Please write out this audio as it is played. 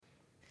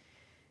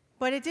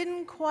But it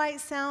didn't quite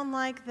sound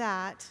like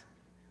that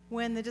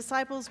when the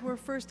disciples were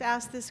first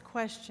asked this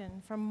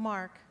question from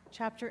Mark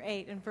chapter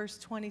 8 and verse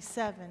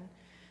 27.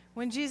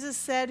 When Jesus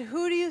said,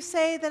 "Who do you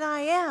say that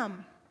I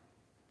am?"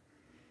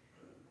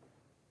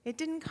 It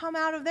didn't come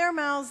out of their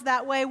mouths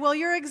that way. "Well,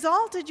 you're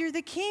exalted, you're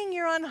the king,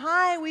 you're on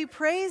high, we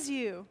praise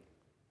you."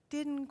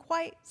 Didn't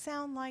quite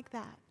sound like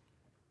that.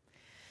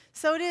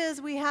 So it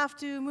is, we have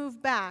to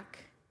move back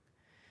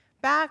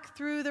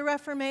through the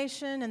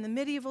Reformation and the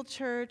medieval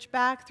church,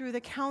 back through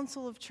the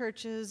Council of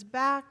Churches,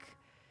 back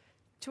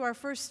to our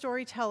first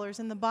storytellers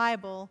in the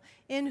Bible,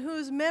 in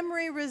whose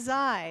memory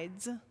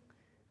resides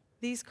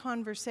these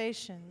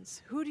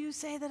conversations. Who do you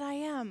say that I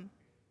am?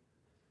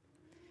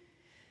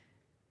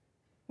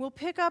 We'll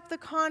pick up the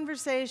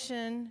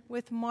conversation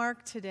with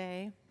Mark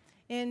today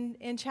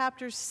in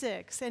chapter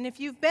 6. And if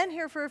you've been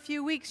here for a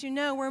few weeks, you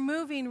know we're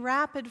moving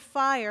rapid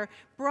fire,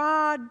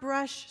 broad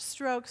brush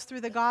strokes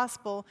through the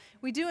gospel.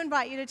 We do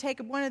invite you to take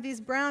one of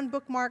these brown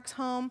bookmarks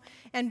home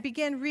and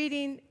begin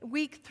reading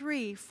week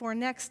 3 for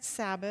next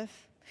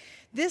Sabbath.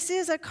 This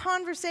is a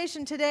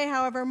conversation today,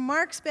 however,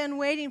 Mark's been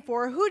waiting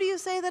for. Who do you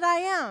say that I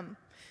am?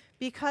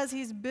 Because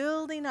he's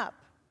building up.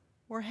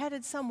 We're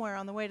headed somewhere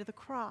on the way to the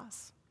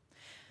cross.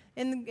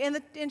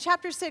 In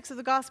chapter 6 of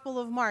the Gospel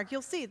of Mark,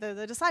 you'll see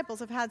the disciples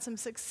have had some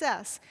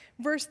success.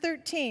 Verse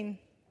 13,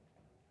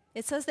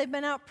 it says they've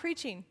been out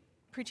preaching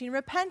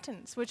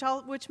repentance,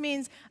 which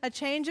means a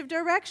change of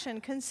direction,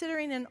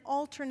 considering an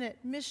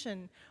alternate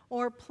mission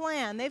or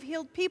plan. They've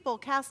healed people,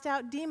 cast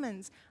out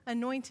demons,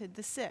 anointed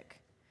the sick.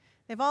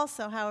 They've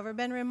also, however,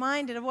 been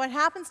reminded of what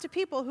happens to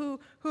people who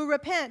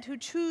repent, who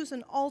choose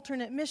an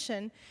alternate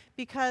mission,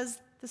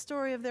 because the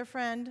story of their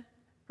friend,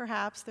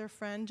 perhaps their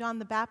friend, John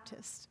the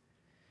Baptist,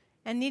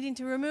 and needing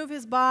to remove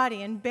his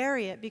body and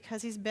bury it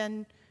because he's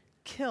been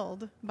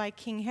killed by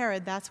King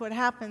Herod. That's what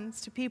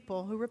happens to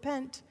people who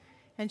repent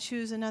and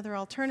choose another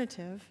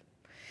alternative.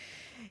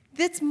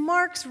 This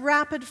Mark's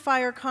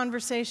rapid-fire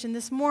conversation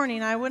this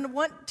morning. I would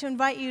want to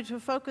invite you to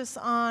focus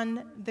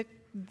on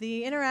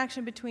the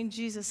interaction between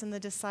Jesus and the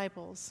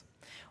disciples.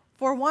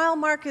 For while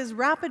Mark is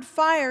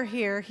rapid-fire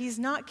here, he's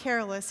not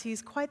careless.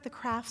 He's quite the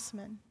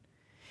craftsman.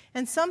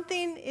 And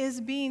something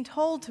is being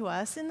told to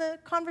us in the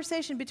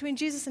conversation between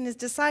Jesus and his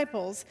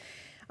disciples.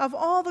 Of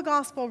all the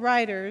gospel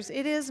writers,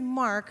 it is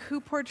Mark who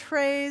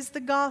portrays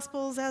the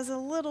disciples as a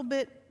little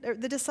bit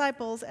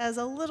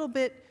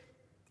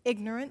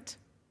ignorant,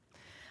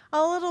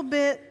 a little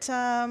bit,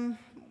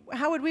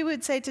 we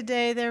would say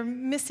today, they're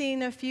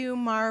missing a few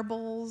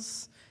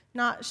marbles,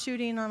 not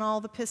shooting on all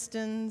the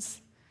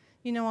pistons.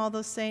 You know all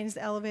those sayings,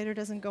 the elevator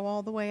doesn't go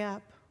all the way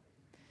up.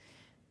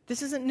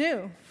 This isn't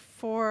new.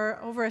 For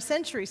over a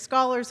century,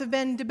 scholars have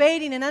been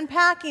debating and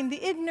unpacking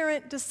the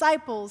ignorant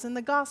disciples in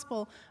the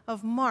Gospel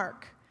of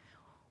Mark.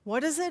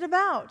 What is it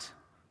about?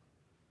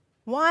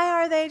 Why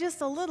are they just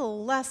a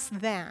little less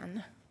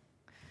than?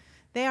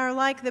 They are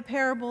like the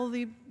parable,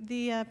 the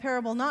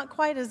parable not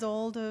quite as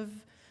old of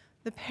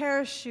the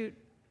parachutist.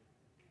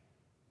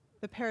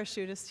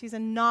 He's a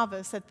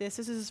novice at this.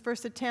 This is his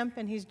first attempt,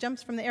 and he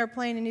jumps from the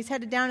airplane, and he's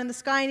headed down in the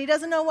sky, and he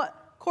doesn't know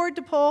what cord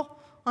to pull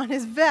on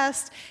his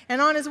vest, and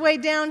on his way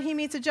down, he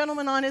meets a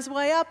gentleman on his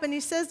way up, and he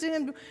says to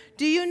him,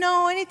 "Do you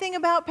know anything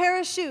about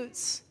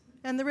parachutes?"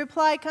 And the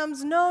reply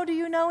comes, "No, do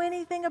you know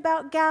anything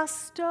about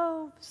gas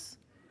stoves?"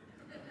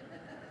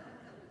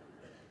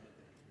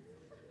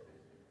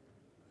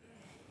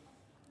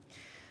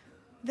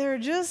 They're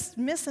just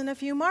missing a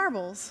few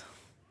marbles.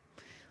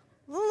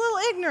 A little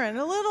ignorant,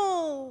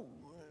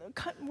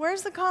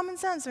 where's the common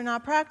sense? They're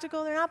not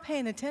practical, they're not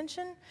paying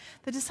attention.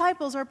 The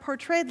disciples are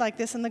portrayed like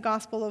this in the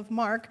Gospel of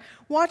Mark.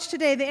 Watch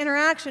today the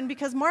interaction,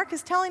 because Mark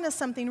is telling us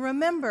something.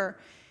 Remember,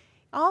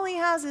 all he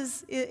has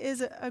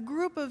is a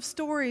group of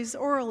stories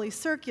orally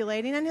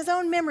circulating in his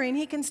own memory, and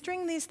he can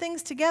string these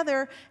things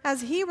together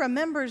as he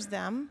remembers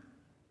them.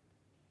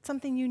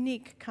 Something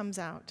unique comes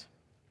out.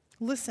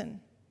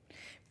 Listen.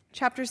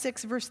 Chapter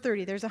 6, verse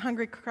 30, there's a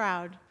hungry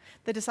crowd.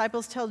 The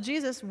disciples tell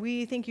Jesus,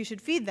 "We think you should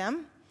feed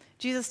them."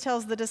 Jesus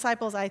tells the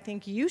disciples, "I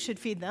think you should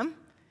feed them."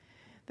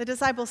 The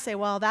disciples say,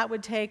 "Well, that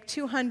would take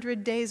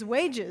 200 days'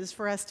 wages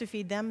for us to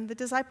feed them." The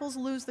disciples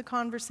lose the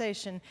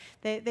conversation.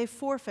 They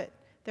forfeit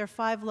their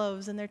 5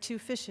 loaves and their 2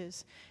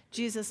 fishes.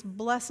 Jesus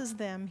blesses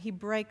them. He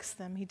breaks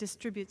them. He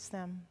distributes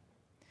them.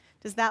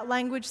 Does that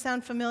language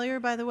sound familiar,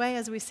 by the way,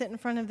 as we sit in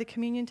front of the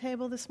communion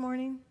table this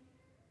morning?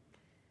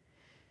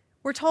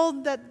 We're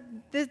told that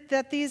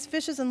these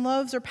fishes and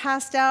loaves are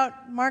passed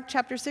out. Mark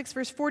chapter 6,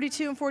 verse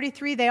 42 and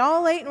 43. They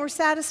all ate and were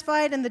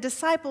satisfied, and the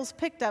disciples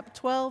picked up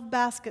 12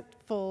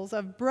 basketfuls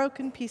of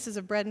broken pieces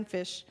of bread and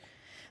fish.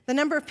 The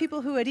number of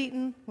people who had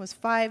eaten was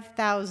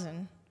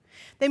 5,000.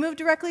 They moved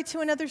directly to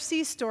another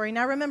sea story.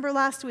 Now remember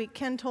last week,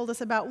 Ken told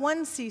us about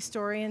one sea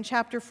story in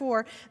chapter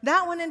 4.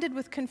 That one ended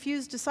with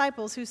confused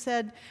disciples who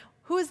said,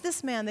 "Who is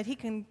this man that he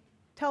can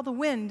tell the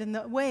wind and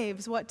the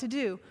waves what to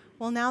do?"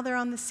 Well, now they're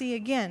on the sea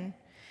again.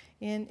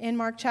 In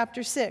Mark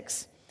chapter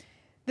 6.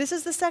 This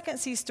is the second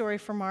sea story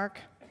for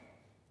Mark.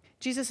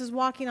 Jesus is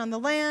walking on the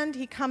land.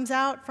 He comes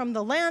out from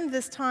the land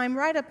this time,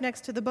 right up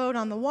next to the boat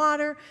on the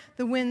water.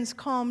 The winds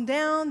calm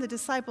down. The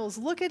disciples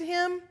look at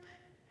him.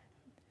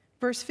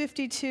 Verse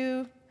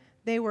 52,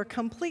 they were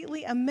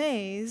completely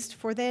amazed,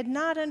 for they had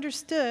not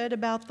understood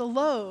about the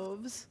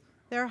loaves.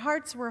 Their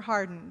hearts were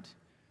hardened.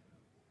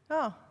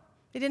 Oh,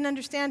 they didn't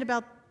understand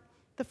about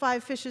the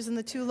 5 fishes and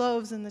the 2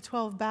 loaves and the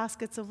 12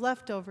 baskets of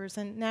leftovers.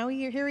 And now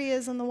here he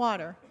is in the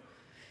water.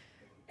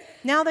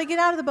 Now they get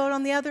out of the boat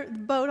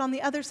on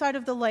the other side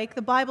of the lake.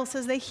 The Bible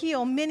says they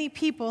heal many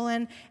people,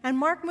 and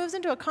Mark moves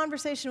into a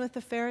conversation with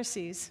the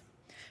Pharisees.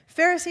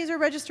 Pharisees are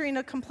registering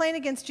a complaint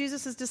against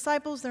Jesus'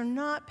 disciples. They're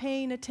not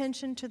paying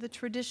attention to the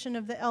tradition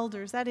of the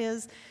elders. That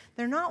is,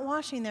 they're not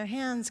washing their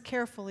hands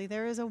carefully.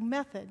 There is a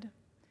method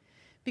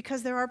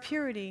because there are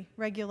purity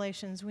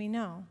regulations, we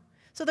know.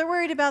 So they're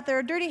worried about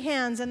their dirty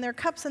hands and their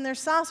cups and their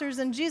saucers,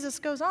 and Jesus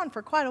goes on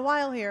for quite a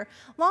while here,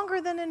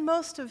 longer than in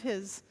most of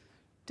his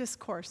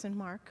discourse in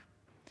Mark.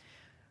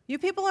 You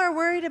people are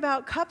worried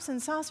about cups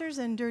and saucers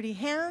and dirty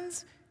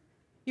hands.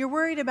 You're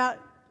worried about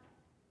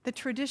the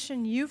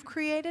tradition you've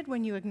created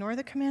when you ignore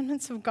the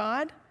commandments of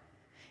God.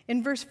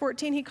 In verse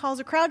 14, he calls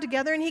a crowd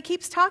together and he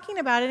keeps talking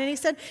about it. And he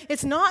said,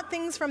 it's not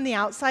things from the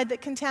outside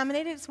that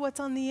contaminate, it's what's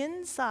on the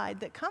inside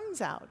that comes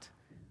out,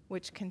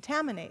 which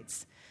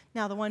contaminates.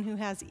 Now, the one who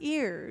has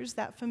ears,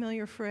 that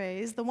familiar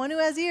phrase, the one who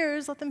has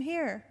ears, let them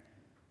hear.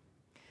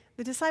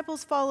 The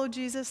disciples followed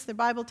Jesus, the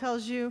Bible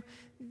tells you,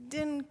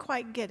 didn't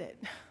quite get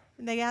it.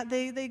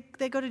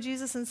 They go to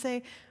Jesus and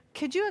say,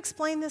 could you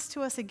explain this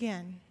to us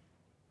again?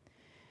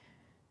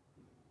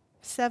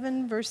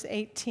 7 verse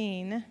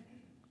 18,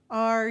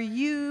 are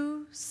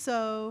you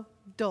so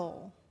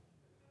dull?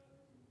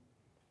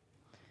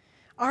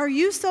 Are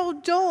you so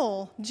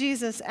dull?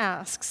 Jesus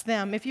asks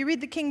them. If you read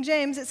the King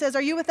James, it says,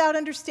 are you without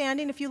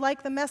understanding? If you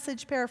like the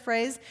Message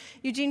paraphrase,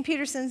 Eugene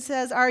Peterson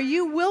says, are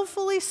you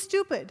willfully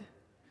stupid?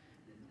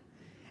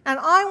 And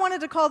I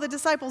wanted to call the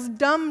disciples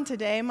dumb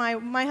today.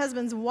 My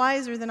husband's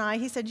wiser than I.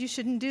 He said, you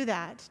shouldn't do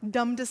that.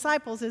 Dumb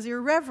disciples is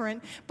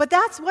irreverent. But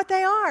that's what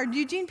they are.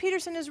 Eugene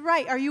Peterson is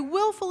right. Are you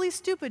willfully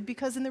stupid?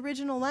 Because in the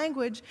original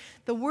language,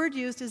 the word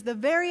used is the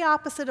very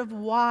opposite of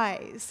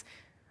wise,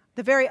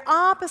 the very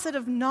opposite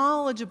of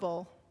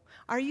knowledgeable.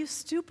 Are you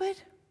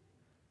stupid?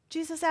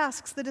 Jesus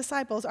asks the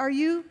disciples, are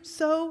you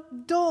so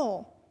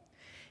dull?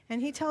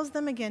 And he tells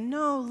them again,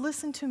 no,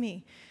 listen to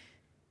me.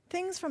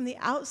 Things from the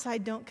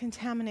outside don't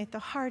contaminate the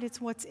heart. It's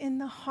what's in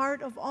the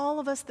heart of all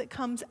of us that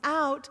comes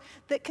out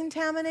that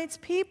contaminates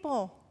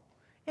people.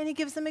 And he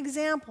gives them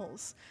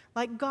examples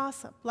like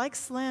gossip, like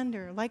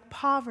slander, like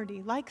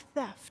poverty, like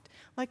theft,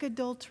 like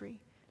adultery.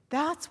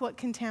 That's what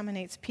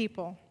contaminates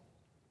people.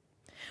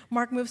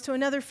 Mark moves to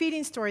another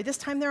feeding story. This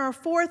time there are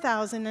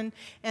 4,000,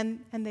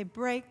 and they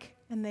break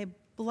and they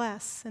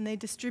bless and they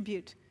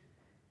distribute.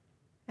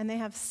 And they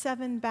have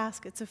 7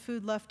 baskets of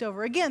food left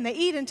over. Again, they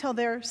eat until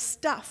they're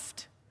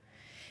stuffed.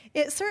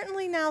 It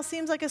certainly now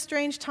seems like a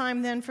strange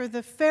time then for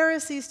the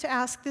Pharisees to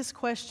ask this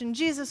question,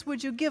 Jesus,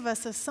 would you give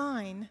us a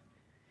sign?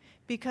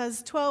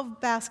 Because 12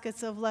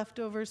 baskets of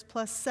leftovers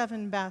plus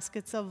 7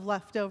 baskets of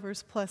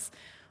leftovers plus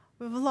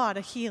a lot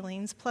of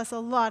healings plus a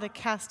lot of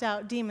cast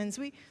out demons,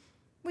 we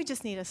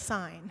just need a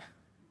sign.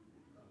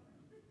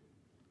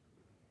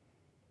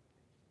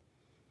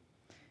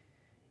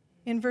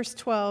 In verse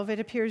 12, it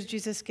appears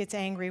Jesus gets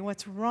angry.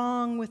 What's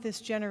wrong with this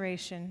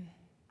generation?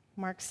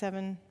 Mark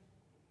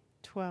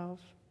 7:12.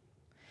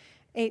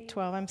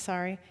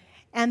 8:12,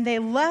 And they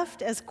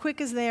left as quick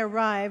as they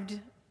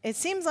arrived. It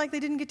seems like they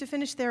didn't get to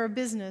finish their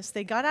business.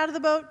 They got out of the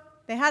boat,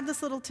 they had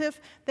this little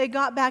tiff, they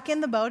got back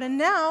in the boat, and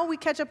now we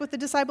catch up with the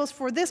disciples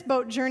for this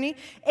boat journey.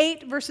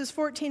 8 verses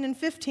 14 and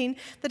 15.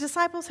 The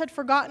disciples had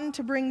forgotten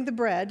to bring the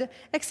bread,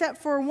 except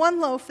for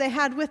 1 loaf they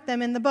had with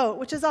them in the boat,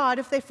 which is odd.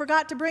 If they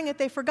forgot to bring it,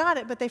 they forgot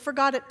it, but they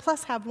forgot it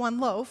plus have 1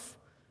 loaf.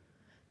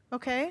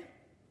 Okay?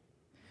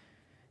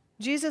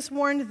 Jesus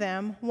warned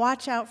them,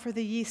 watch out for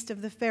the yeast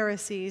of the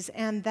Pharisees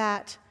and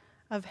that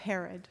of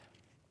Herod.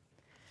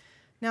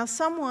 Now,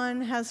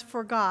 someone has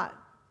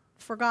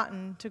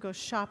forgotten to go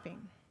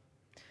shopping.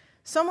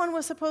 Someone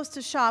was supposed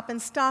to shop and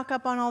stock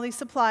up on all these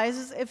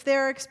supplies. If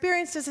they're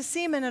experienced as a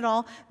seaman at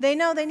all, they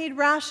know they need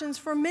rations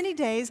for many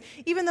days,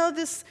 even though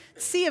this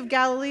Sea of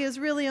Galilee is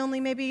really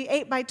only maybe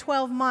 8 by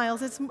 12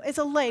 miles. It's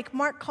a lake.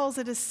 Mark calls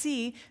it a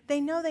sea.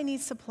 They know they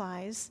need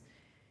supplies.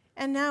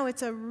 And now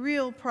it's a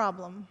real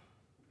problem.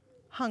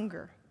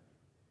 Hunger.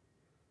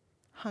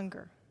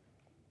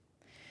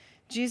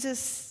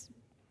 Jesus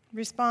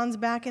responds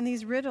back in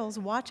these riddles,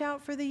 watch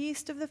out for the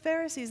yeast of the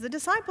Pharisees. The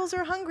disciples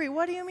are hungry.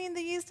 What do you mean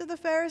the yeast of the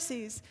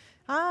Pharisees?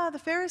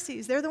 The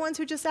Pharisees. They're the ones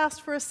who just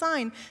asked for a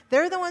sign.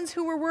 They're the ones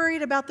who were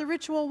worried about the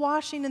ritual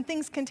washing and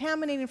things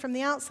contaminating from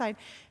the outside.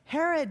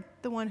 Herod,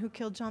 the one who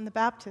killed John the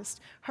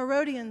Baptist.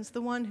 Herodians,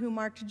 the one who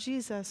marked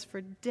Jesus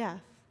for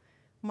death.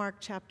 Mark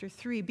chapter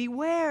 3.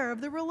 Beware of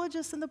the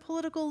religious and the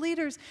political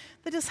leaders.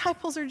 The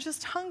disciples are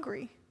just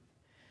hungry.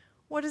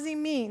 What does he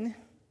mean?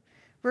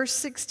 Verse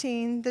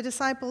 16, the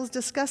disciples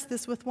discussed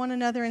this with one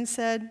another and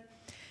said,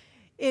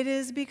 it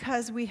is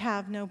because we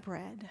have no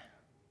bread.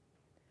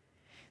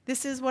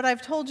 This is what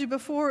I've told you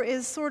before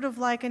is sort of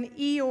like an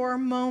Eeyore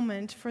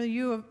moment for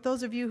you,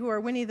 those of you who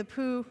are Winnie the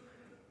Pooh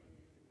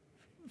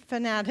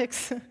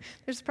fanatics.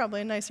 There's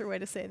probably a nicer way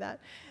to say that.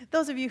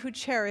 Those of you who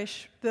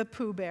cherish the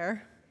Pooh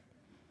Bear.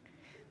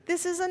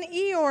 This is an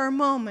Eeyore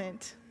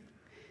moment.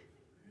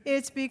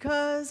 It's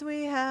because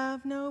we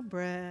have no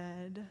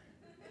bread.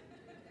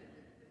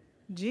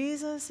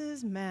 Jesus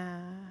is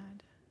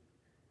mad.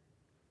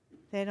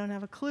 They don't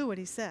have a clue what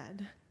he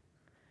said,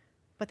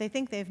 but they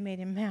think they've made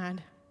him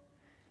mad.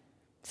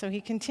 So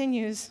he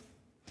continues,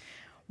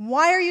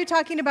 why are you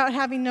talking about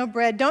having no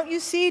bread? Don't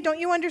you see? Don't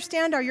you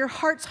understand? Are your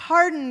hearts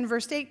hardened?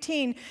 Verse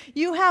 18,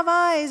 you have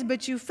eyes,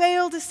 but you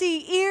fail to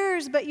see,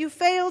 ears, but you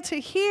fail to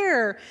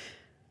hear.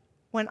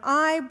 When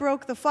I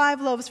broke the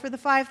 5 loaves for the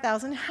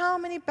 5,000, how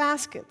many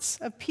baskets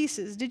of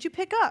pieces did you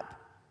pick up?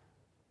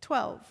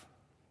 12,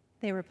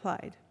 they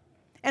replied.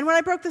 And when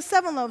I broke the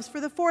 7 loaves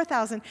for the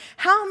 4,000,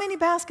 how many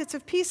baskets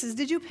of pieces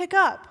did you pick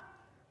up?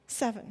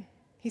 7.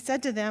 He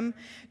said to them,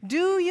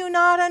 do you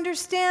not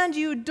understand,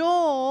 you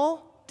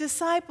dull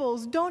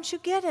disciples? Don't you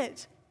get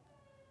it?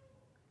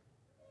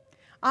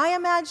 I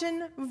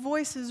imagine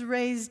voices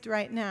raised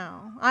right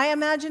now. I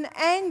imagine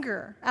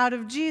anger out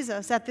of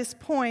Jesus at this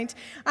point,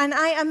 and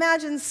I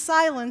imagine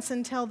silence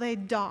until they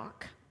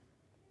dock.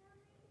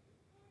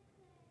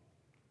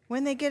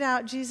 When they get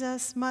out,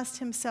 Jesus must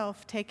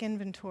himself take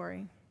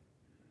inventory.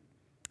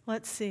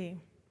 Let's see.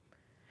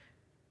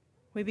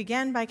 We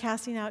began by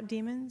casting out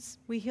demons.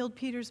 We healed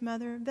Peter's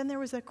mother. Then there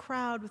was a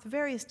crowd with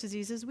various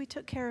diseases. We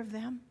took care of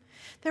them.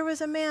 There was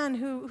a man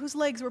whose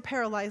legs were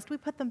paralyzed. We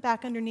put them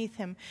back underneath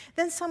him.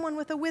 Then someone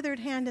with a withered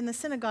hand in the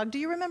synagogue. Do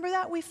you remember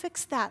that? We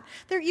fixed that.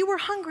 You were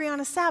hungry on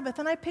a Sabbath,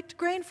 and I picked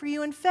grain for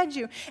you and fed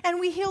you. And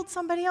we healed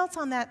somebody else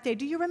on that day.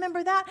 Do you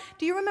remember that?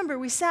 Do you remember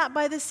we sat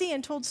by the sea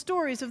and told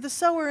stories of the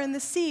sower and the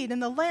seed and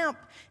the lamp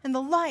and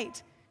the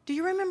light? Do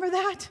you remember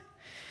that?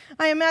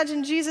 I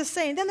imagine Jesus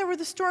saying, then there were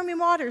the stormy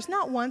waters,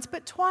 not once,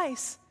 but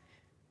twice.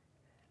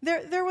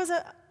 There was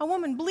a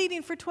woman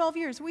bleeding for 12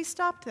 years. We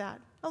stopped that.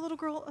 A little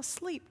girl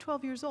asleep,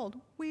 12 years old.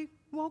 We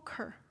woke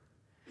her.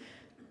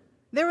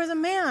 There was a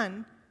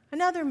man,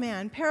 another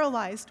man,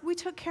 paralyzed. We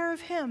took care of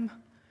him.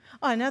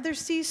 Another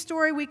sea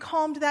story, we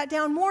calmed that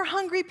down. More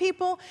hungry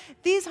people.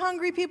 These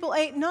hungry people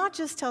ate not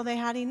just till they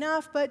had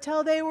enough, but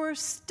till they were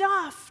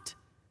stuffed.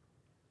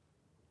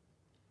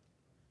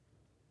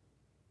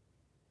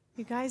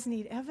 You guys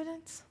need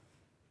evidence?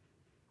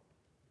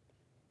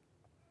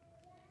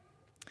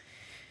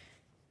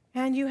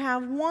 And you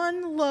have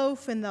 1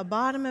 loaf in the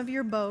bottom of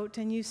your boat,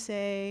 and you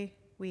say,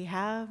 we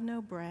have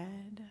no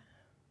bread.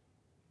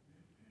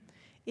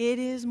 It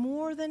is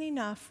more than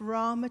enough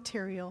raw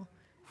material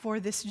for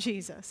this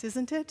Jesus,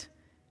 isn't it?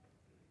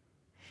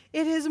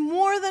 It is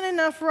more than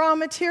enough raw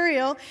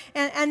material,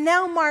 and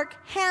now Mark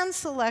hand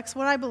selects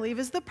what I believe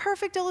is the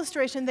perfect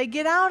illustration. They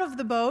get out of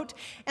the boat,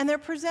 and they're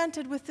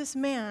presented with this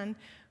man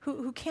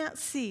who can't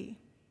see,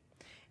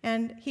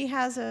 and he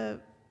has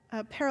a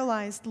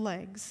paralyzed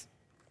legs.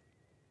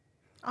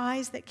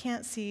 Eyes that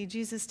can't see.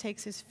 Jesus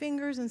takes his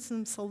fingers and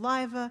some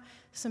saliva,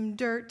 some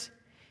dirt,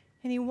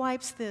 and he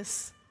wipes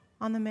this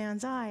on the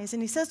man's eyes.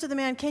 And he says to the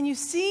man, can you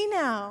see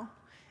now?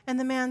 And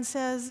the man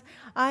says,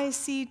 I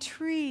see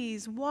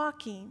trees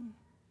walking,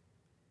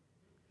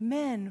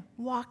 men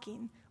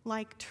walking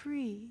like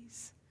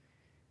trees,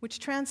 which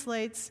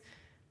translates,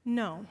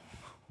 no,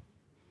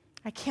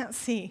 I can't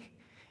see.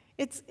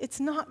 It's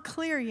not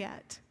clear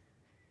yet.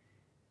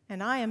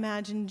 And I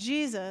imagine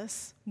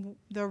Jesus,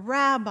 the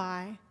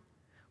rabbi,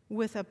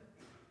 with a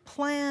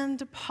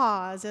planned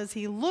pause as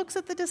he looks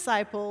at the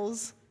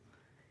disciples,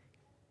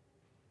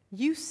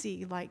 you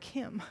see like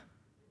him.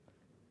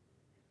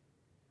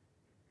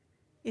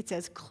 It's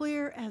as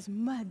clear as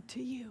mud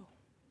to you.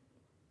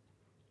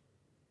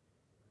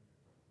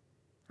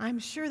 I'm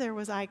sure there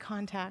was eye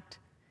contact.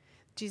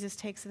 Jesus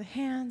takes the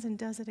hands and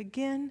does it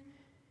again,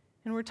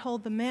 and we're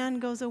told the man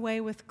goes away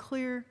with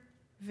clear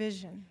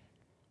vision.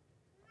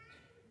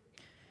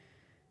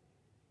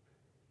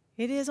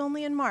 It is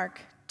only in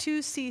Mark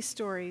 2 sea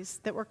stories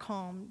that were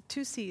calmed,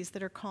 2 seas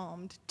that are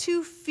calmed,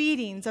 2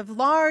 feedings of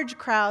large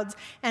crowds,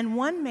 and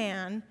 1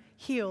 man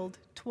healed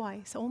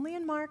twice. Only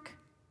in Mark.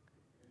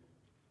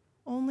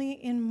 Only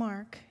in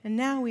Mark. And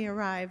now we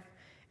arrive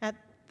at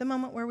the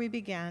moment where we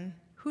began.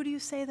 Who do you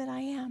say that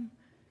I am?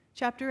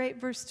 Chapter 8,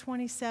 verse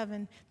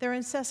 27. They're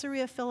in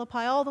Caesarea Philippi,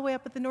 all the way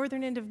up at the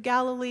northern end of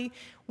Galilee,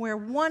 where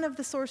one of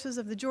the sources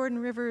of the Jordan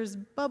River is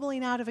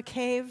bubbling out of a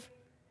cave.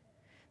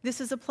 This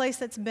is a place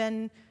that's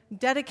been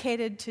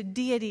dedicated to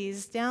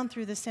deities down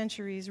through the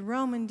centuries,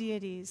 Roman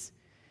deities,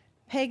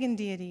 pagan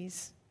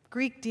deities,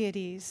 Greek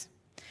deities.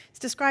 It's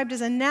described as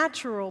a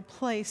natural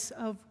place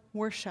of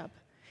worship.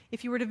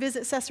 If you were to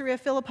visit Caesarea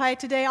Philippi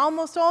today,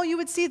 almost all you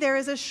would see there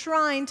is a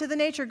shrine to the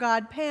nature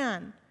god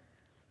Pan.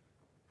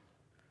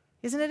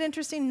 Isn't it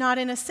interesting? Not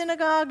in a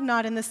synagogue,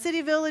 not in the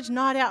city village,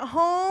 not at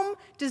home,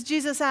 does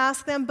Jesus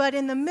ask them, but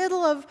in the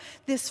middle of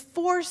this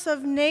force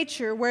of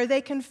nature where they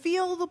can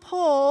feel the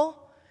pull.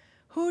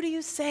 Who do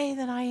you say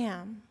that I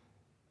am?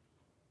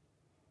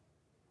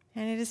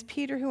 And it is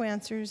Peter who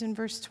answers in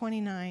verse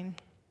 29.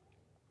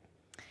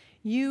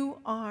 You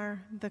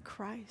are the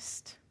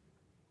Christ.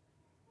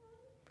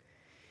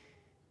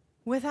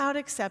 Without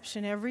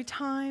exception, every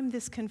time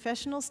this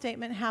confessional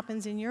statement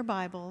happens in your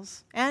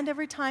Bibles, and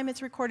every time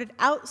it's recorded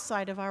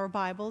outside of our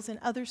Bibles in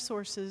other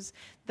sources,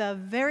 the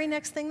very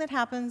next thing that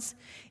happens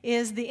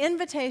is the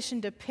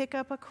invitation to pick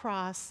up a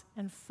cross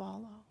and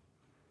follow.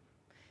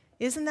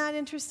 Isn't that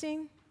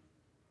interesting?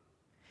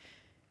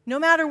 No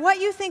matter what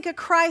you think a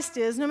Christ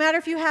is, no matter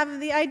if you have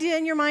the idea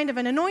in your mind of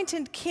an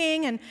anointed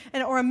king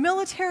or a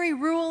military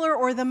ruler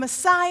or the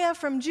Messiah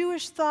from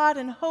Jewish thought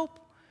and hope,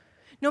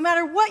 no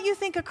matter what you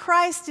think a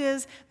Christ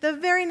is, the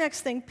very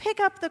next thing, pick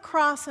up the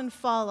cross and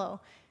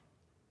follow.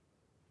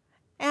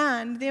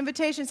 And the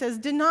invitation says,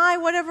 deny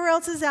whatever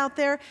else is out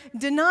there,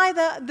 deny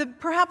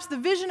perhaps the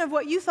vision of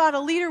what you thought a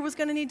leader was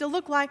going to need to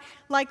look like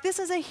this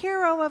is a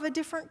hero of a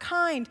different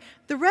kind.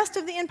 The rest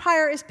of the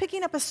empire is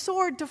picking up a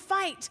sword to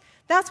fight.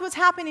 That's what's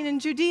happening in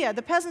Judea.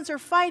 The peasants are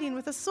fighting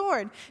with a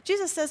sword.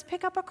 Jesus says,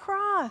 pick up a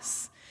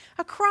cross.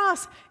 A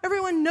cross.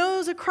 Everyone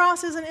knows a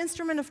cross is an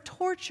instrument of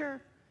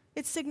torture.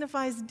 It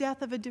signifies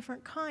death of a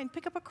different kind.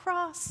 Pick up a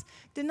cross.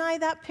 Deny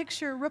that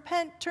picture.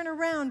 Repent. Turn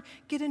around.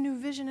 Get a new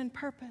vision and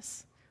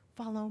purpose.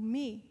 Follow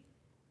me.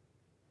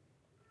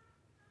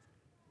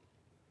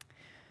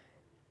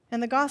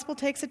 And the gospel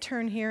takes a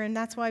turn here, and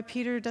that's why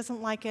Peter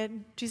doesn't like it.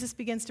 Jesus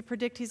begins to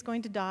predict he's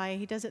going to die.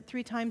 He does it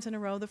 3 times in a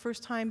row. The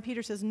first time,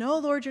 Peter says, no,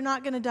 Lord, you're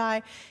not going to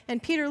die.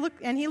 And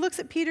he looks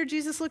at Peter.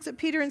 Jesus looks at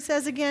Peter and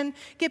says again,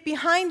 get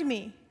behind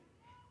me.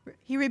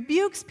 He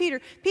rebukes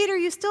Peter. Peter,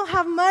 you still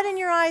have mud in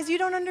your eyes. You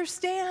don't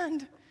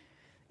understand.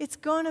 It's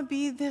going to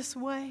be this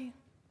way.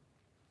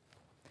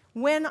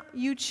 When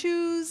you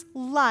choose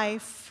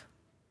life,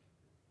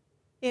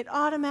 it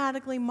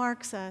automatically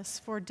marks us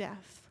for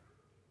death.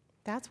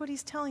 That's what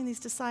he's telling these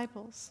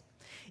disciples.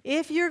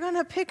 If you're going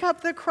to pick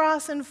up the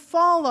cross and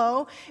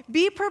follow,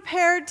 be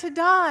prepared to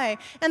die.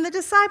 And the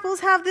disciples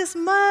have this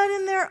mud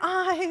in their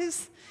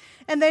eyes,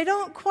 and they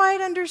don't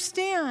quite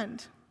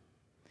understand.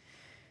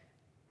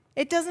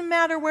 It doesn't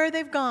matter where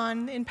they've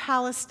gone in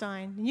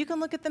Palestine. You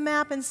can look at the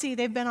map and see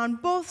they've been on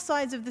both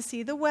sides of the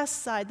sea, the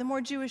west side, the more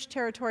Jewish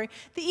territory,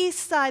 the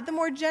east side, the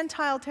more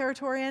Gentile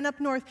territory, and up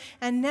north.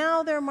 And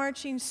now they're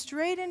marching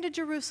straight into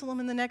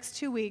Jerusalem in the next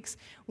 2 weeks,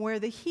 where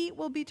the heat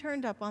will be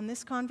turned up on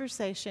this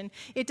conversation.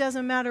 It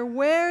doesn't matter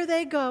where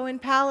they go in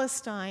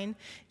Palestine.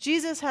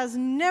 Jesus has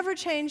never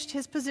changed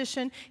his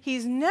position.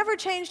 He's never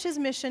changed his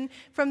mission.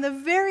 From the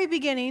very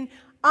beginning,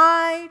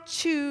 I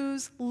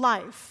choose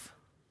life.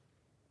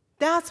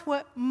 That's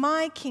what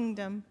my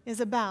kingdom is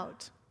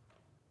about.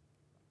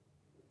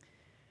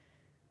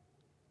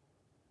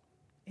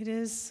 It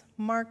is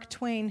Mark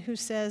Twain who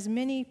says,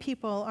 many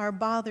people are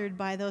bothered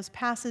by those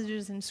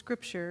passages in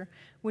Scripture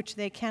which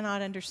they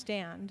cannot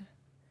understand.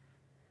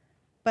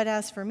 But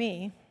as for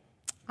me,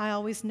 I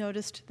always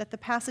noticed that the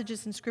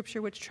passages in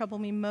Scripture which trouble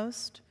me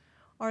most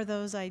are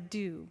those I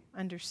do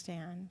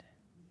understand.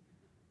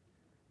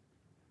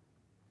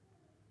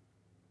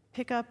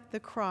 Pick up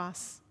the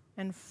cross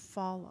and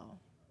follow.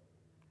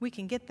 We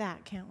can get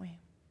that, can't we?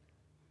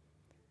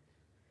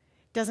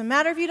 Doesn't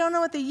matter if you don't know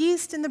what the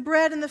yeast and the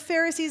bread and the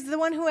Pharisees, the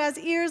one who has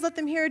ears, let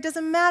them hear. It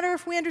doesn't matter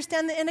if we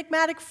understand the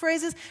enigmatic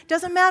phrases.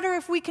 Doesn't matter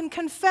if we can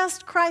confess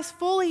Christ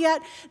fully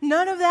yet.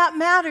 None of that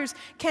matters.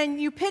 Can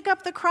you pick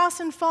up the cross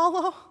and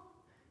follow?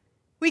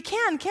 We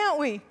can, can't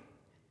we?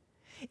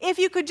 If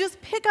you could just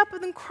pick up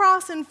the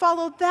cross and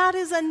follow, that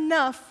is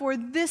enough for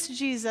this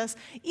Jesus.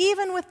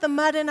 Even with the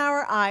mud in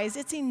our eyes,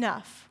 it's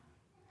enough.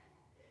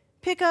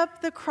 Pick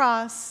up the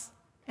cross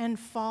and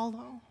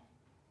follow.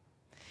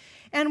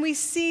 And we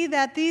see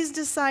that these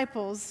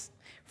disciples,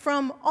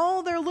 from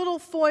all their little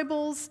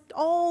foibles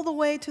all the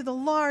way to the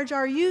large,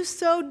 are you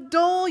so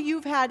dull?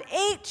 You've had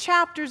 8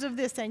 chapters of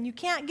this and you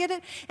can't get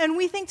it. And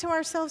we think to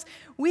ourselves,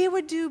 we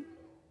wouldn't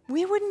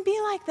be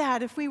like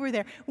that if we were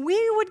there.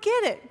 We would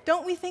get it.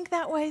 Don't we think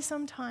that way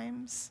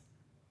sometimes?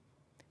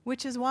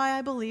 Which is why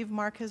I believe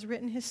Mark has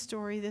written his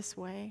story this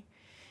way.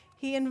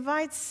 He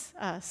invites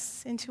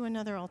us into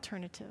another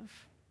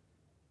alternative.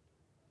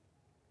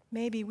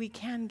 Maybe we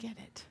can get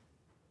it.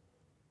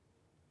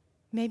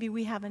 Maybe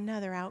we have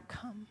another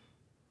outcome.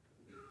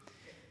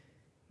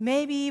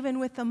 Maybe even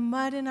with the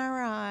mud in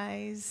our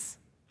eyes,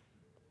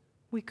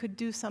 we could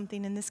do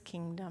something in this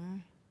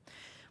kingdom.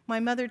 My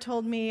mother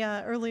told me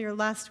earlier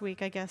last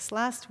week,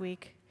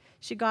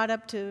 she got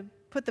up to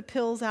put the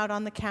pills out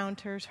on the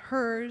counters,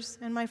 hers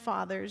and my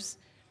father's.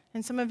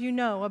 And some of you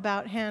know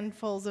about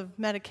handfuls of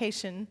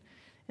medication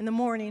in the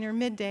morning or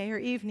midday or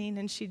evening,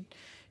 and she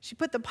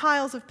put the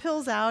piles of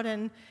pills out,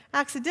 and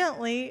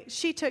accidentally,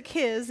 she took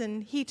his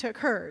and he took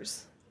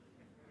hers.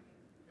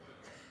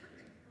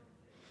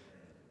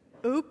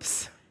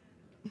 Oops.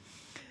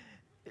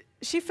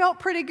 She felt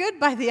pretty good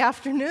by the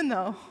afternoon,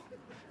 though.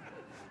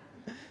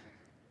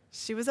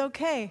 She was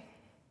okay.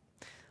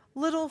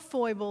 Little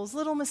foibles,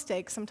 little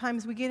mistakes.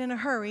 Sometimes we get in a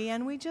hurry,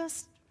 and we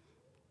just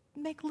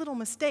make little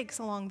mistakes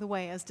along the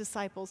way as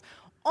disciples.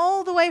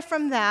 all the way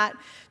from that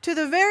to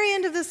the very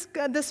end of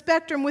the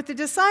spectrum with the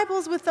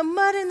disciples with the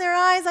mud in their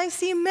eyes. I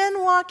see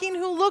men walking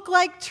who look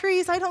like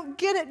trees. I don't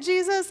get it,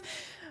 Jesus,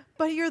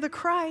 but you're the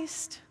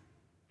Christ.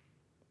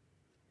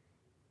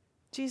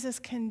 Jesus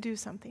can do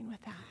something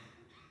with that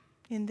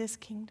in this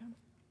kingdom.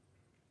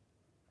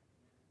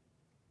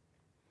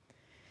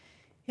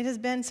 It has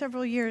been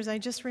several years. I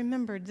just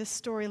remembered this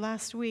story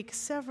last week.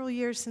 Several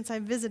years since I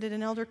visited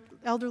an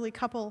elderly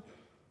couple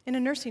in a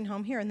nursing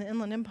home here in the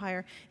Inland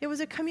Empire. It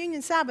was a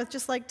communion Sabbath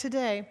just like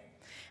today.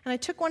 And I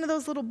took one of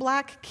those little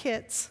black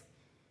kits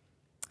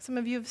some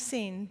of you have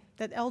seen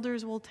that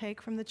elders will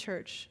take from the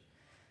church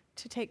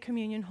to take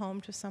communion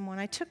home to someone.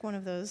 I took one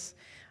of those.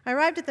 I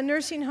arrived at the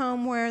nursing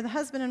home where the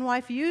husband and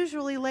wife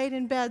usually laid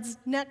in beds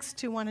next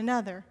to one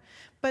another.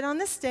 But on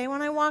this day,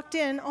 when I walked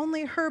in,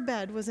 only her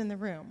bed was in the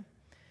room.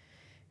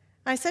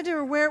 I said to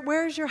her,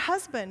 where's your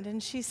husband?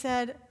 And she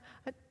said,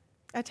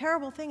 a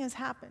terrible thing has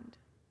happened.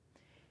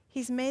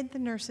 He's made the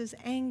nurses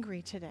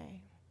angry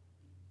today.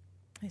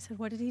 I said,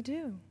 what did he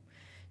do?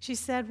 She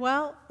said,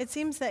 well, it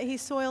seems that he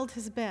soiled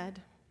his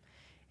bed,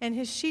 and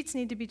his sheets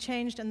need to be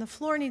changed, and the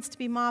floor needs to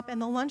be mopped, and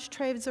the lunch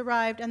trays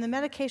arrived, and the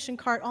medication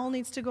cart all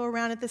needs to go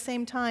around at the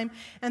same time,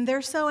 and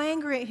they're so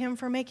angry at him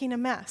for making a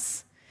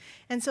mess.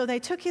 And so they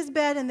took his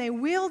bed and they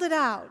wheeled it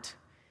out,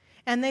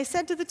 and they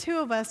said to the two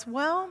of us,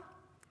 well,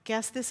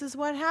 guess this is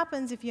what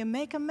happens if you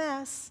make a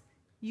mess,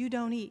 you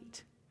don't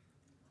eat.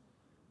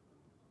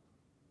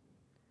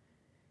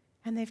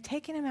 And they've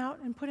taken him out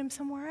and put him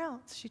somewhere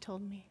else, she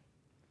told me.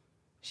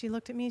 She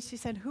looked at me and she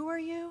said, who are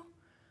you?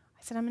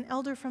 I said, I'm an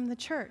elder from the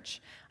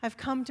church. I've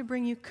come to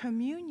bring you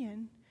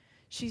communion.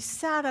 She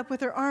sat up with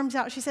her arms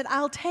out. She said,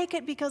 I'll take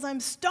it because I'm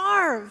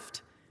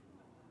starved.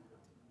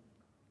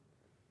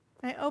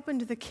 I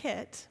opened the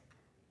kit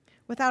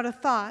without a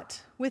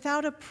thought,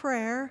 without a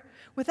prayer,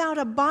 without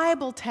a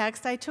Bible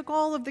text. I took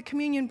all of the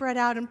communion bread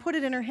out and put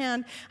it in her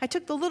hand. I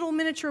took the little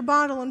miniature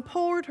bottle and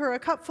poured her a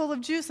cup full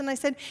of juice, and I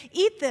said,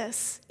 eat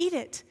this, eat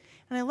it.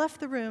 And I left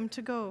the room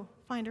to go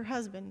find her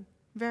husband,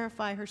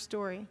 verify her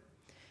story.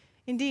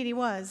 Indeed, he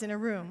was in a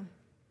room,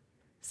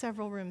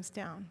 several rooms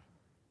down.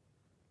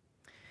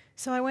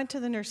 So I went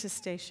to the nurse's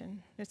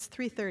station. It's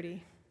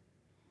 3:30.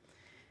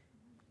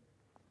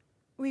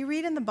 We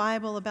read in the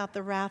Bible about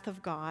the wrath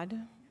of God.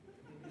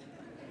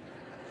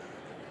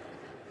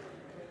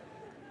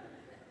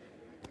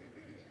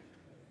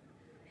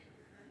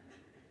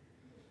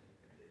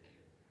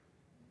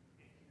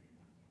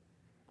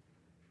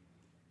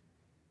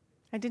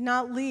 I did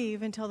not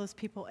leave until those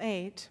people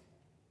ate.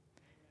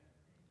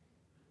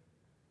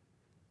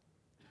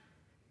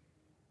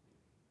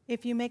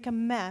 If you make a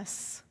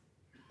mess,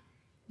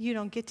 you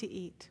don't get to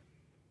eat.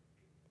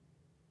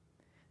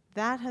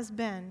 That has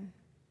been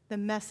the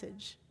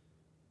message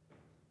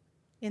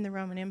in the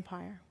Roman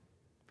Empire.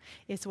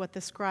 It's what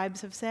the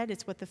scribes have said.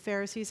 It's what the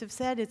Pharisees have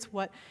said. It's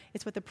what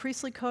the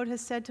priestly code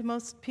has said to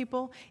most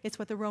people. It's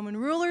what the Roman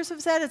rulers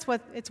have said. It's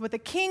what the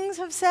kings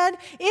have said.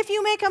 If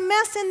you make a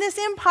mess in this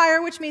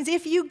empire, which means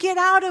if you get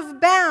out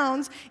of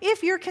bounds,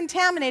 if you're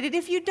contaminated,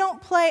 if you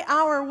don't play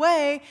our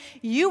way,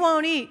 you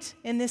won't eat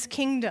in this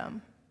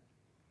kingdom.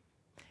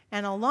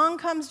 And along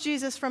comes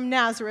Jesus from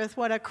Nazareth.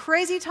 What a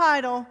crazy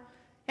title.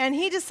 And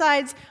he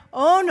decides,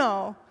 oh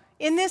no,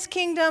 in this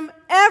kingdom,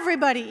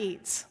 everybody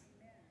eats.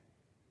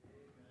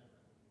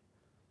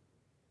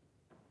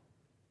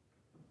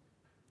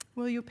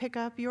 Will you pick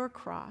up your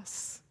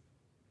cross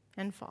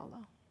and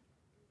follow?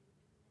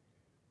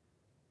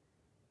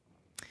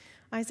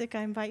 Isaac,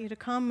 I invite you to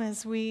come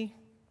as we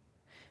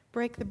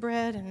break the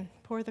bread and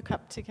pour the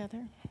cup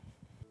together.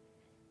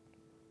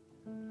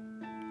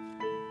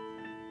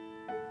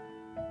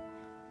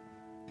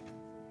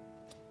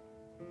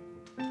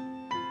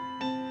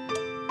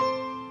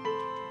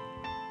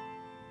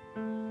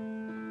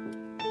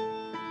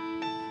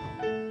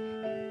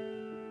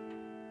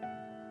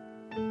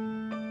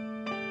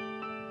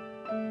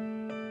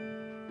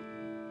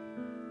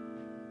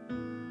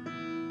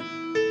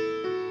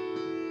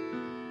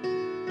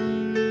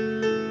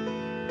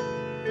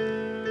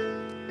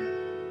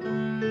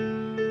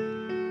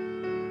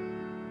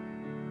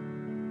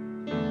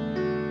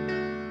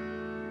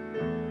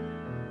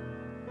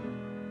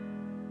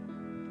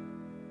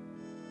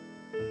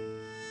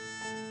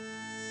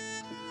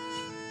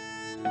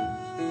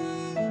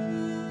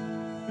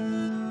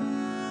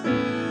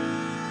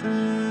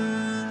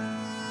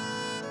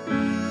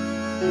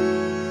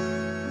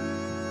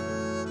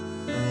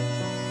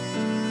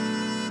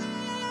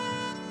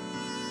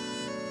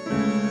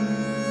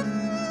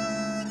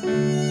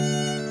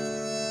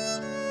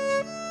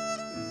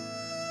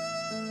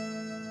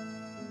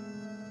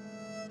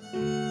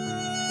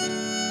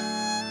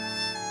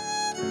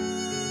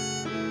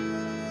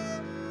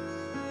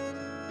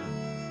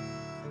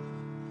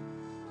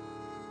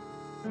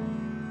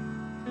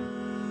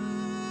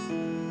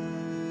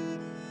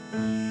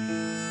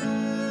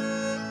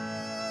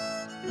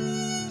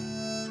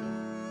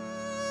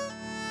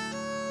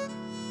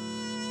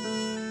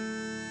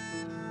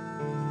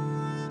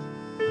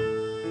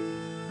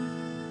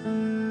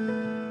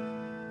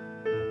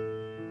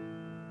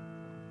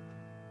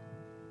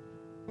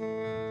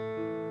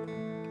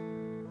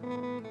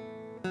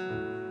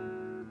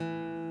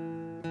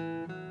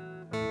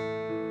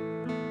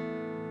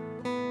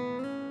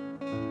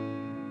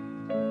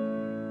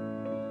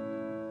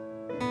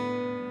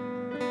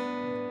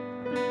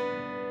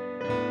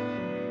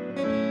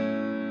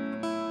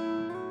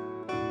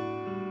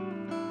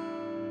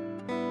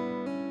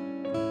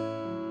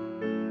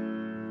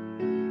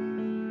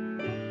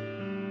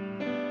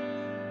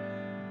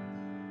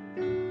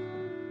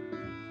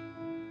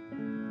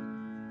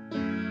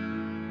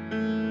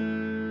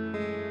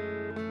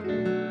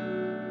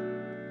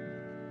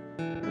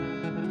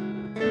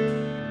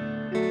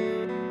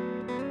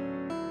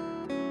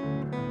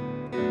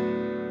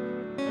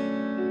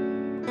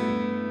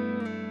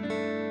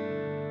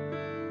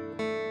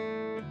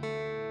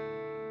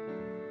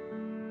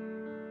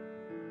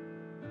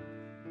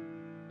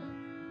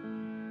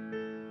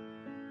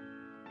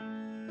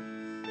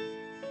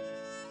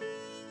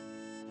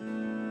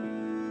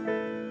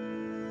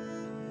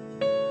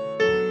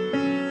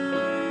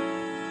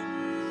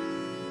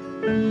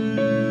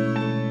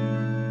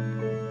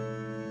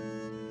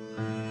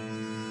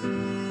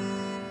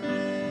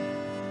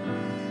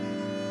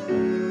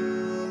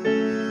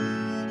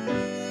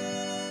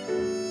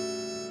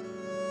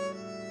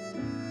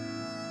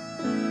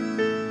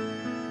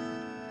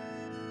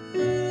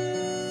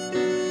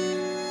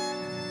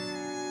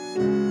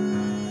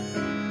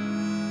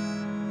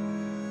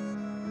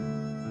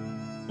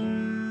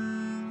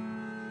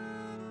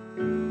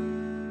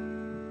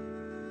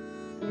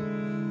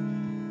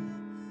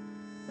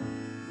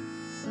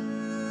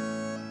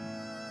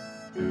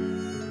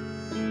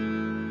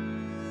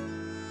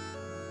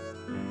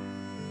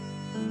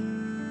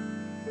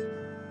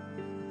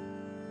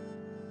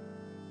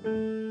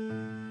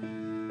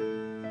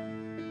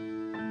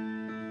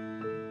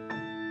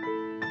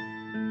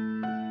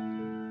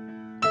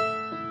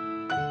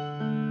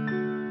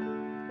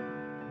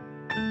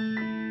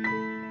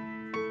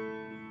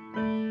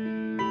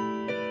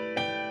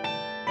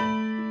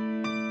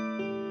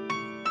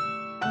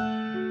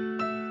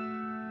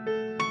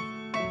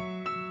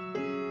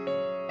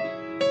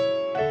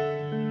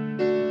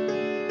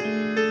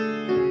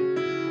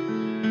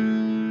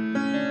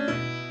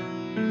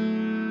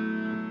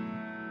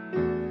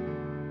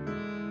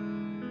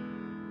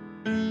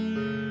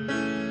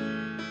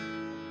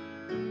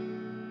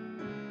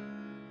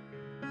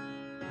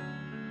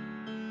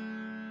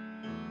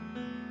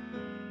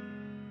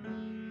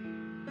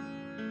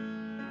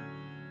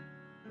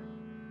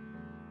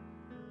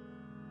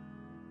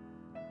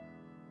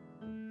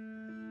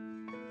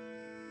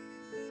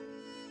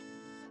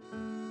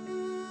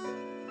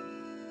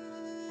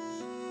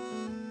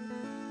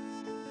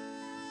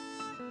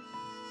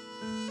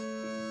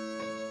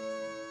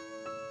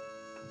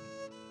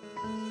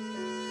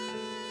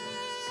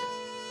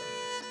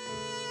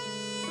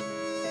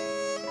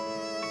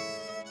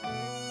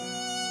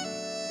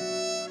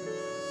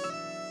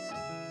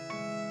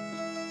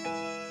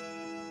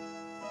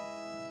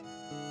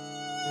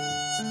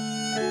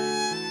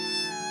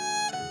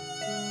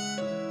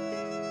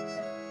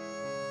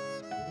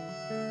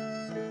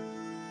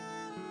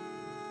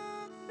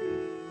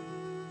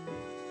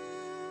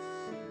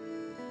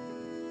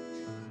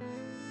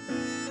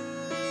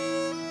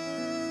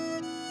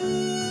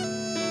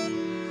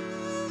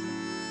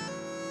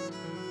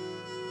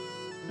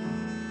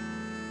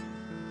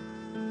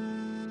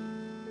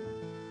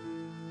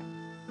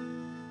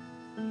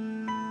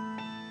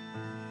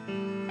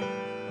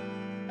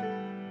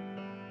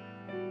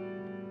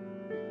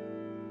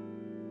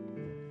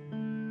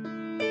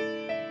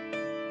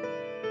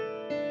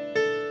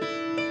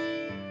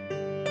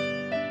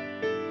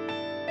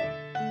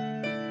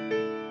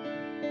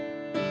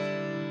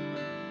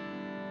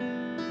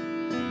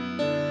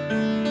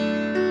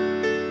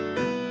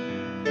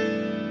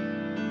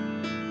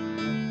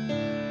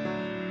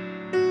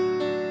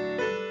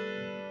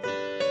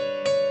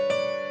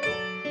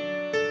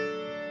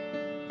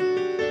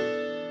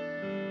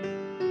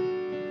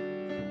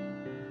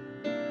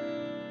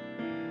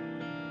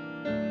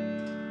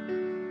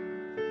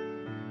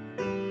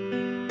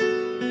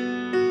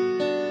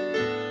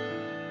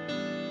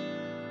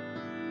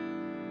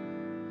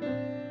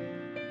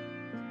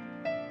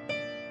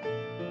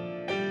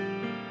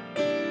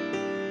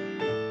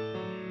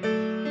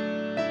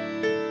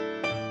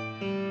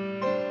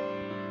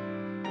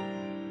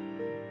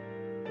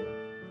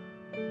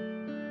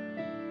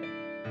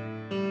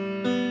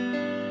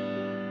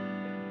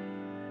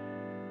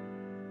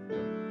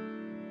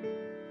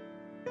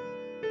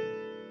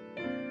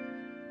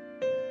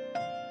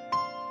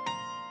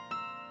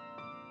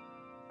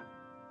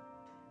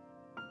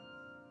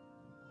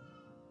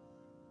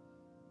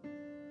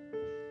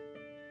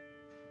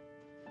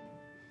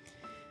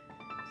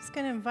 just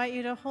going to invite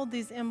you to hold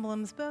these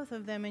emblems, both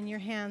of them in your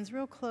hands,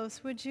 real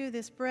close, would you?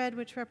 This bread,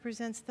 which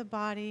represents the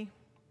body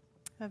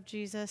of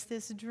Jesus,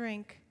 this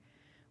drink,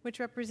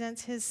 which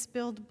represents his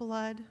spilled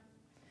blood.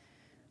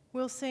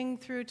 We'll sing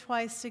through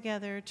twice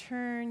together,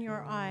 Turn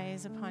Your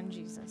Eyes Upon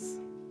Jesus.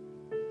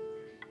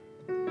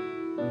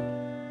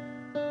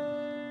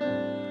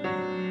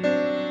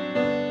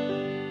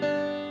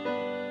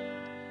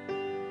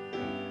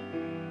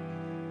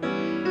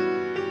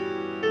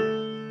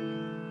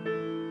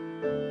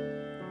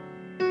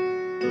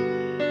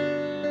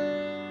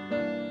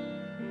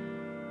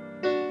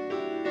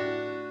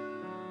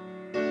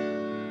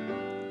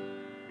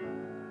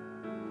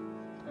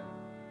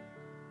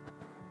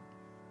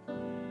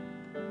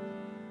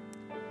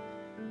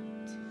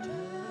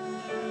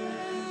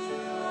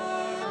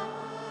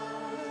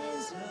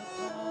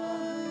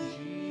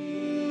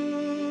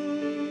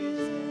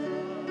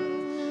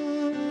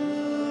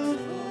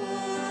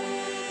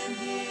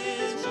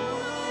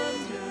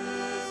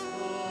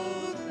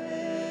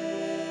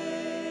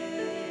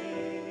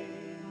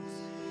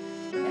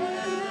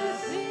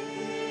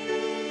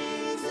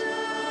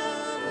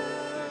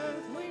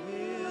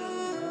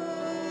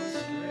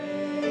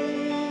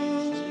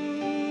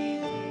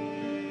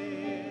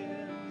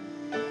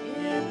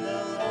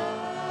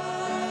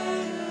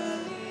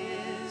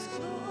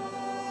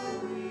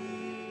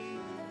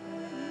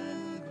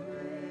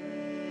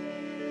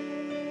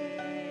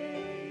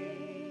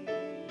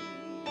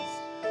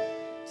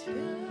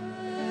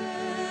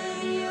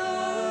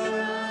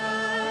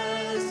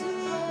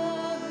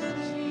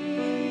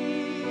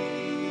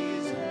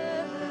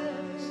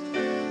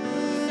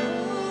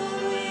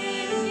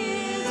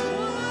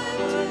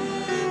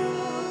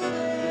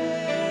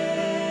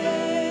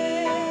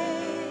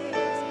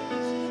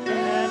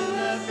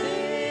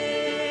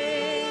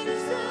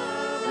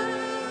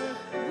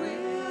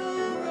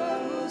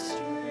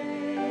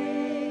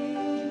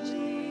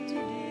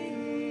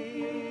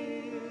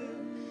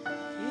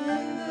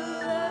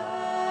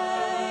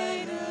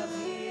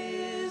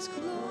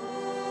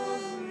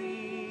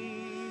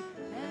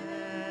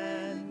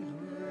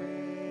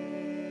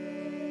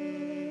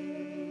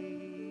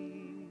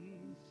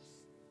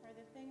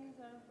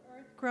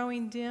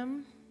 Growing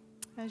dim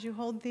as you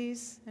hold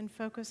these and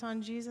focus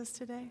on Jesus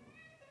today?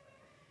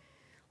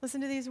 Listen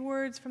to these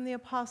words from the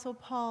Apostle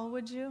Paul,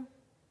 would you?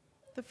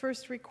 The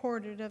first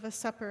recorded of a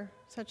supper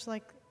such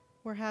like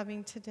we're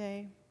having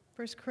today.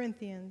 1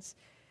 Corinthians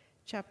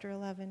chapter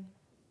 11.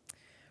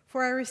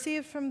 For I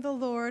received from the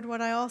Lord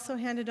what I also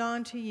handed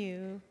on to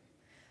you,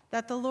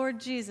 that the Lord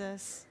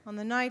Jesus, on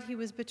the night he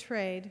was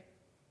betrayed,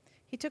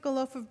 he took a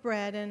loaf of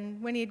bread, and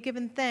when he had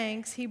given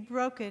thanks, he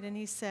broke it, and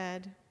he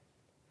said,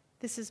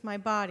 "This is my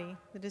body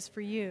that is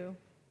for you.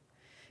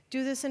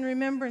 Do this in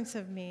remembrance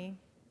of me."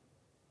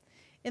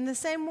 In the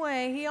same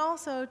way, he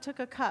also took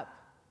a cup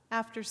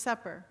after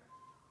supper,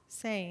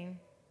 saying,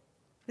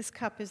 "This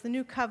cup is the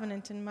new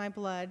covenant in my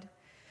blood.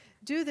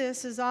 Do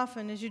this as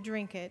often as you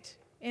drink it,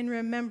 in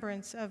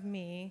remembrance of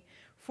me.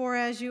 For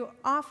as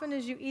often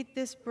as you eat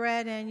this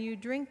bread and you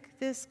drink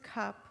this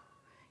cup,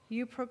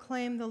 you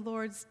proclaim the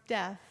Lord's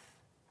death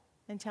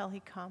until he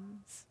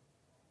comes."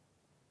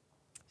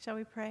 Shall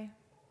we pray?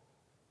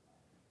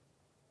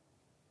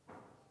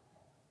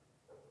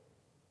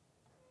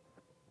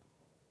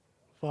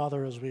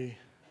 Father, as we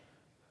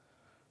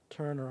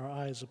turn our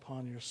eyes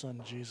upon your Son,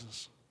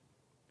 Jesus,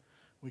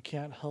 we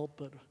can't help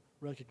but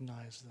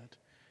recognize that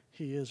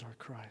he is our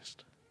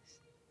Christ.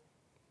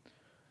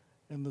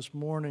 And this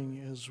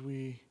morning, as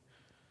we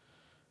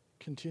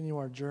continue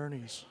our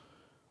journeys,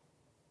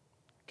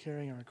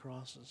 carrying our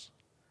crosses,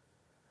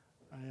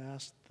 I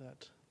ask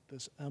that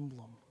this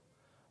emblem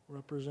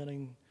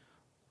representing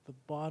the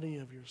body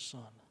of your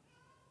Son,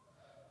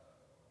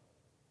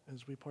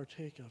 as we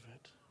partake of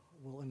it,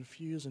 will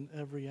infuse in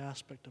every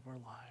aspect of our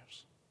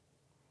lives.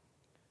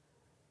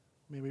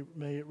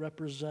 May it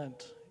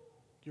represent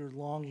your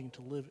longing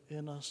to live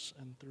in us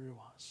and through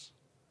us.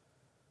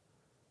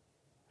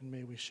 And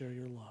may we share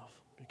your love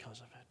because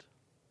of it.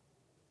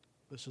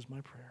 This is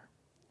my prayer.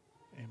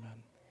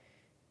 Amen.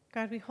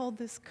 God, we hold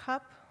this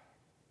cup,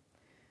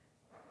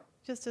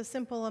 just a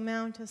simple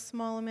amount, a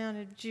small amount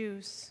of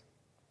juice,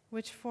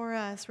 which for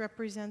us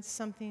represents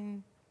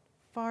something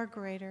far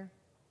greater.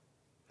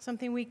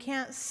 Something we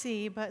can't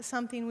see, but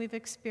something we've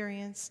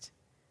experienced.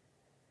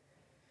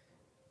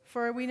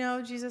 For we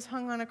know Jesus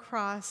hung on a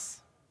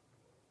cross,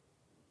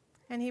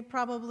 and he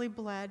probably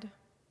bled.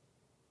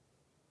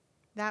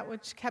 That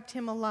which kept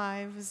him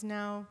alive is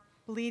now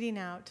bleeding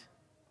out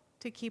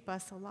to keep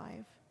us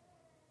alive.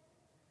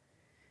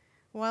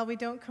 While we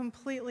don't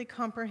completely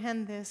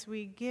comprehend this,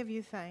 we give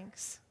you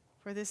thanks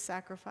for this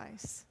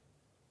sacrifice.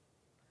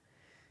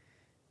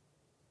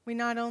 We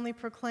not only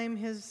proclaim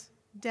his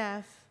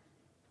death,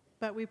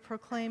 but we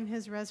proclaim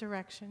his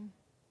resurrection.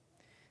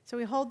 So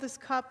we hold this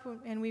cup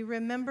and we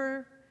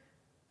remember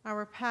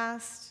our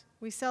past.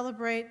 We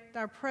celebrate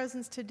our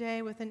presence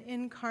today with an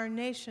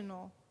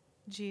incarnational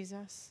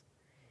Jesus.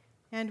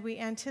 And we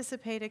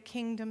anticipate a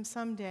kingdom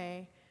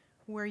someday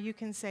where you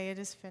can say it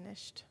is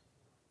finished.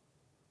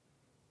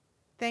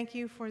 Thank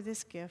you for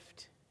this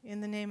gift. In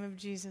the name of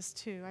Jesus,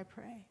 too, I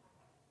pray.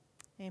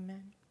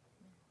 Amen.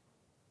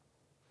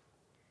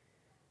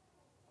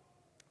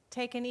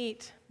 Take and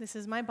eat. This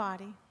is my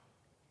body.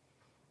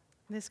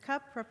 This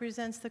cup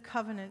represents the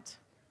covenant,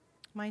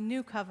 my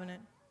new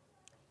covenant.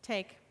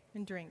 Take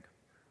and drink.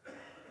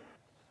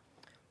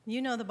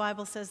 You know the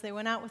Bible says they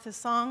went out with a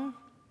song.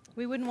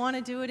 We wouldn't want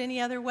to do it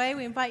any other way.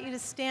 We invite you to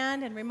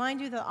stand and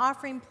remind you the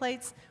offering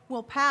plates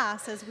will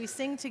pass as we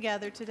sing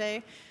together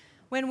today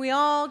when we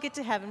all get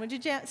to heaven. Would you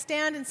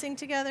stand and sing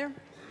together?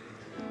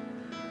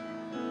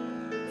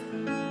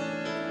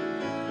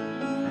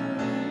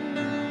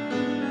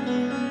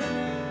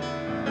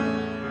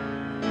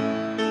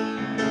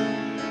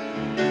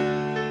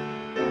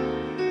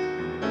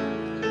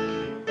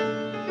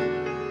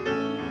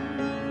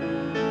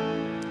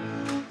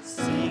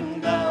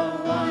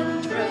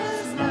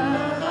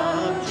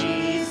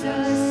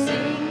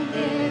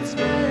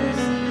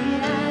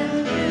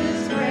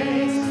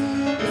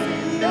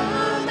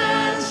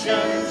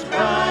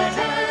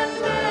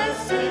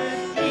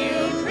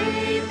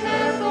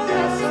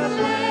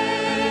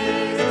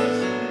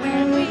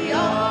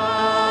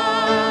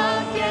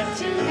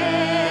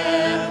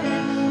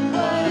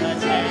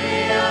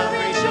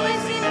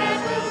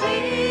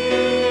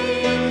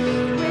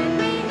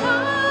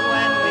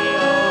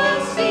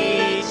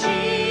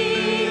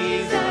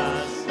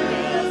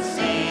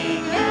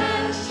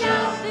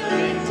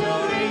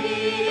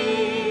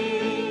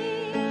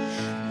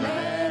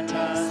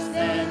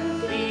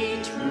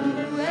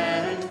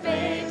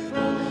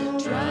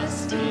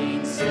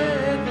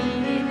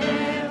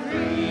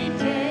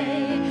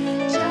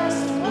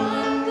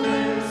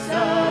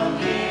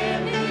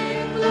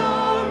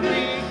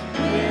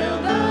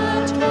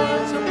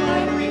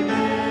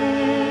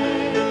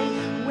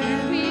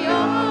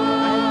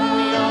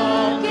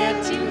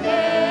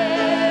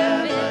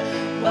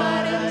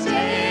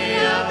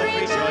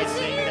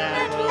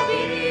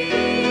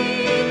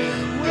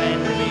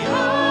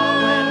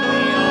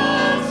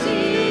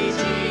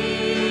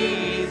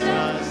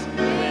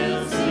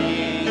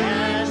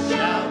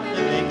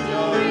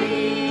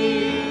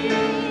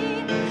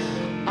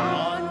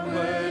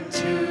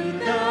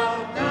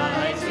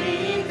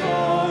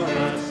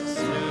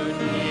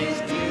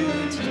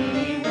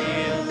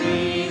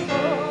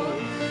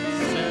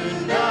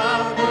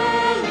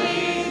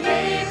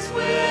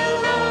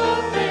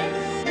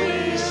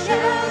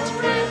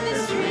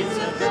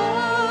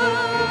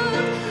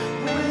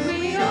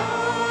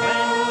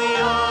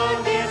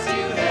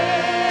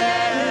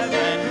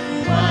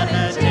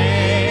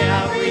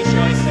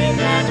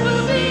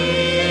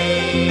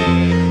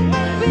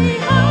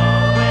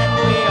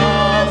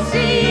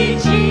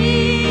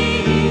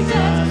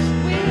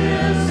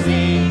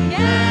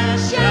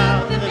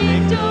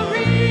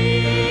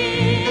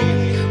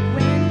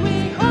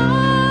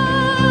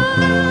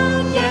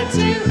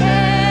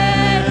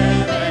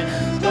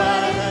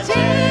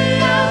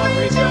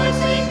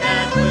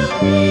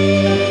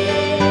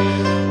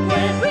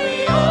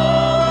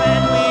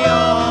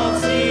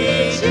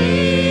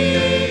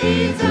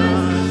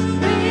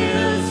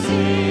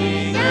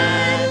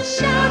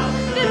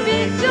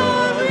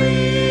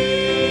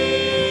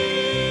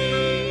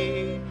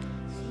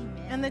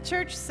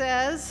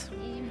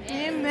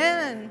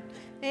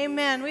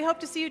 Amen. We hope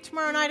to see you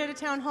tomorrow night at a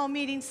town hall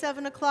meeting,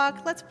 7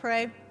 o'clock. Let's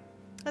pray.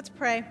 Let's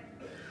pray.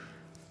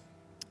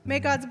 May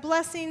God's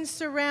blessings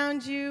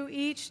surround you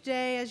each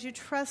day as you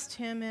trust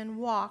Him and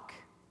walk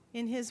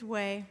in His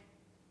way.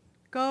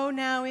 Go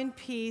now in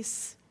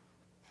peace.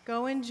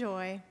 Go in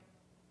joy.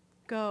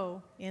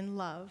 Go in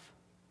love.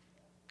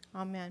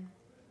 Amen.